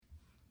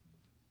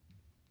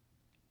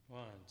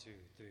1, 2,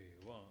 3,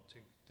 1, 2,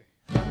 3.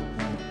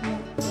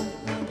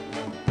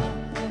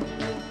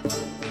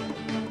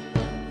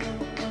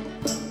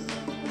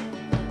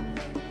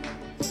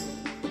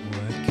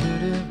 What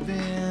could have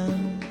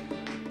been?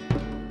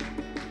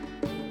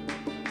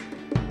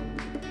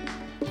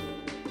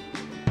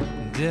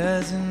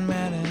 Doesn't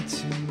matter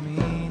to me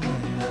now.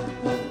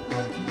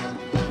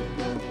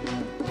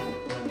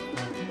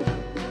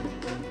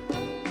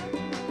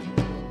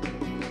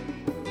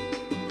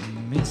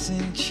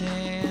 Missing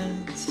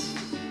chance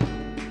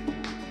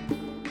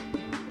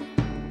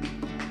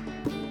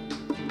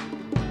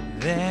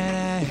that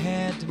I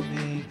had to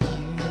make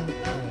you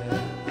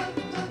proud.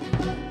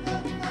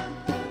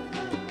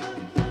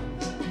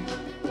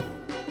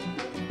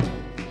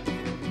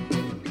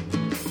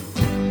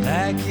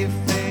 Like your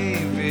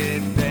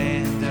favorite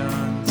band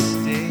on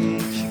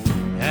stage,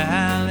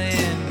 I'll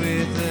end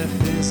with a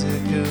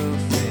physical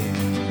fate.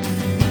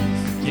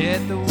 Forget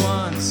the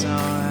one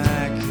song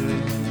I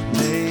couldn't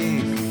play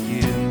for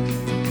you.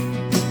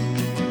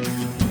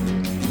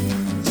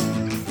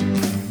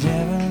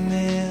 Never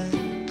met,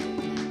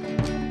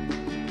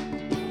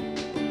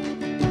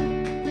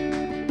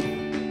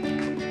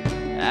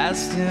 I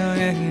still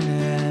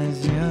recognize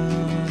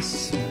your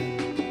smile.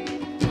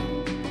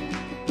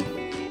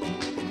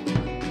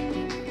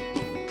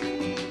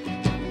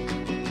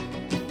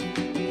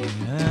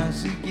 Us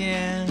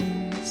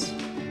against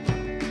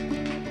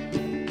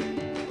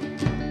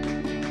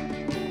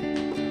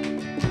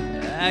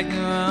I can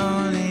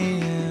only